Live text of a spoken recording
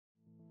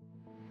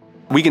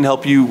We can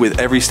help you with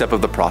every step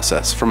of the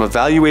process, from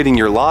evaluating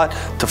your lot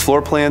to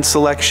floor plan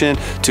selection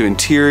to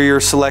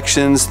interior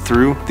selections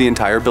through the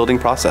entire building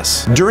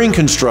process. During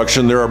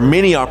construction, there are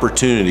many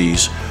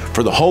opportunities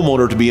for the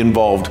homeowner to be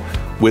involved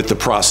with the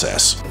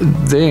process.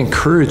 They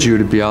encourage you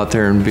to be out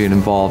there and being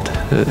involved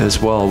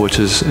as well, which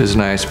is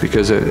nice,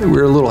 because we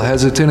were a little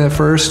hesitant at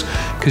first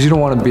because you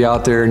don't want to be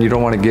out there and you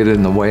don't want to get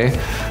in the way,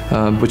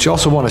 but you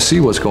also want to see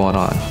what's going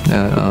on.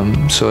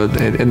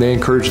 And they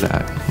encourage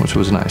that, which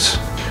was nice.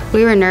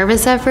 We were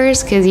nervous at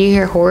first because you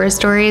hear horror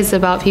stories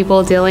about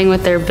people dealing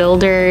with their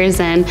builders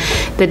and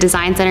the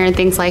design center and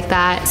things like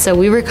that. So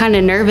we were kind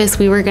of nervous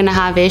we were going to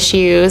have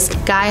issues.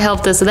 Guy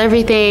helped us with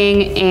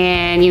everything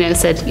and, you know,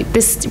 said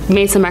this,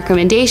 made some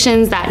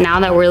recommendations that now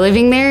that we're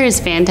living there is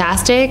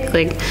fantastic.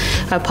 Like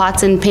a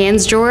pots and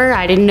pans drawer,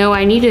 I didn't know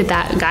I needed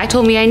that. Guy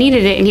told me I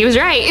needed it and he was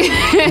right.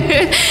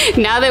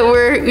 Now that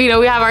we're, you know,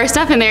 we have our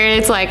stuff in there and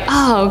it's like,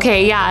 oh,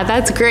 okay, yeah,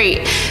 that's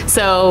great.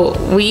 So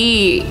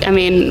we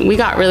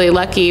got really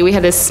lucky. We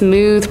had a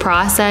smooth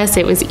process.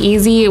 It was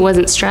easy. It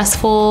wasn't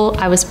stressful.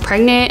 I was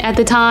pregnant at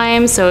the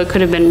time, so it could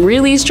have been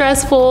really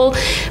stressful,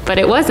 but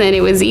it wasn't.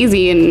 It was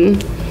easy,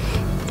 and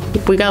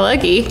we got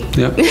lucky.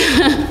 Yep.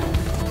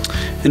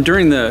 And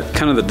during the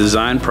kind of the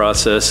design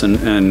process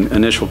and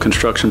initial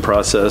construction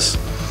process,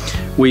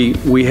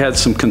 we had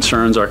some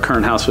concerns. Our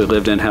current house we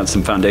lived in had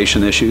some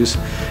foundation issues,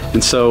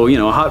 and so, you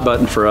know, a hot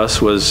button for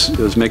us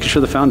was making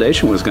sure the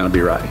foundation was going to be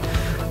right.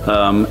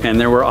 And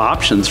there were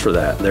options for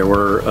that. There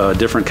were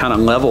different kind of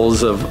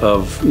levels of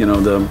what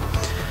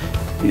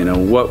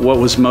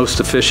was most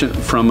efficient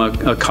from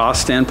a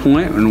cost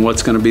standpoint and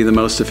what's going to be the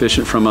most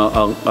efficient from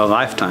a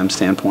lifetime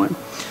standpoint.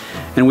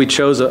 And we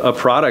chose a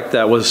product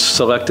that was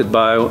selected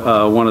by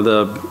one of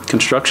the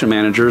construction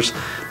managers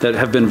that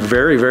have been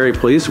very, very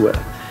pleased with.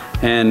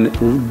 And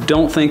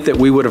don't think that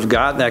we would have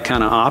got that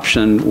kind of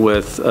option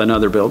with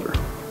another builder.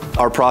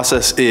 Our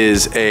process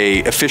is a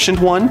efficient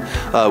one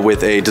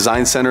with a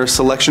design center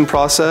selection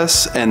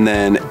process and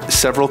then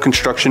several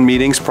construction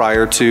meetings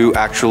prior to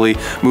actually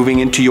moving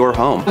into your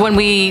home. When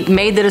we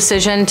made the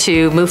decision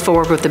to move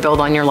forward with the Build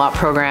on Your Lot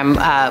program,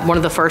 one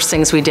of the first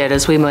things we did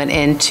is we went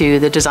into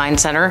the design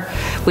center.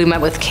 We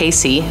met with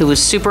Casey, who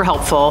was super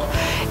helpful,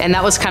 and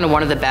that was kind of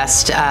one of the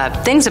best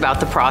things about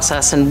the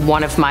process, and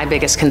one of my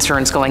biggest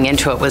concerns going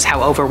into it was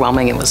how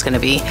overwhelming it was going to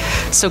be.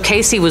 So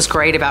Casey was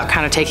great about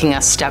kind of taking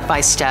us step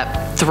by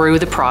step through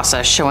the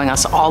process, showing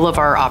us all of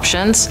our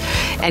options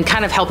and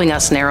kind of helping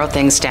us narrow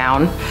things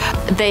down.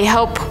 They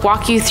help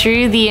walk you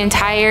through the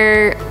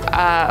entire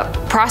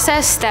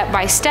process step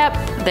by step.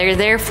 They're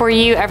there for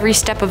you every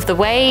step of the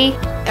way.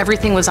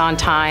 Everything was on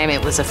time,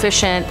 it was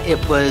efficient,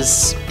 it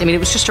was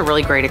just a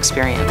really great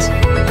experience.